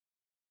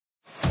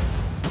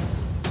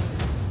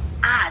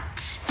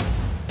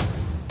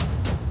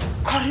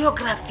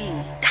choreography,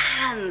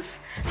 dance,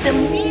 the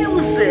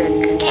music,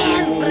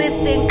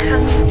 everything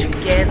coming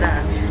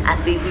together. I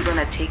think we're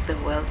gonna take the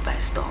world by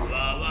storm.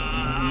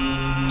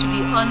 To be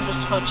on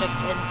this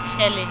project and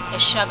telling a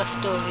Shaka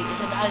story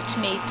is an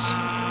ultimate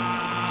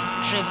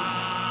dream.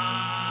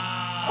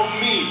 For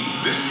me,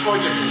 this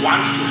project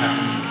wants to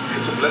happen.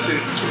 It's a blessing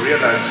to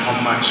realize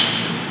how much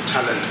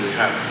talent we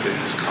have in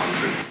this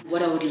country.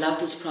 What I would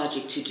love this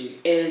project to do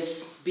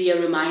is be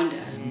a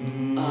reminder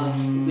of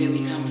where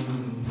we come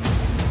from.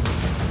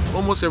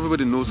 Almost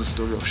everybody knows the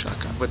story of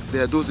Shaka, but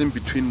there are those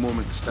in-between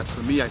moments that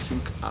for me I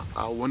think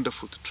are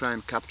wonderful to try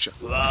and capture.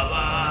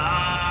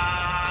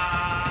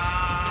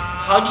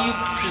 How do you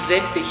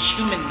present the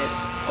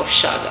humanness of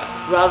Shaka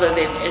rather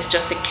than as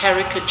just a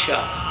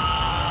caricature?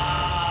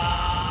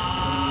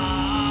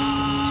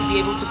 To be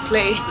able to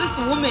play this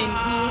woman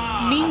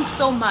who means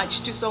so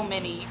much to so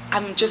many,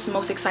 I'm just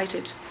most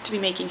excited to be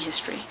making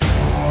history.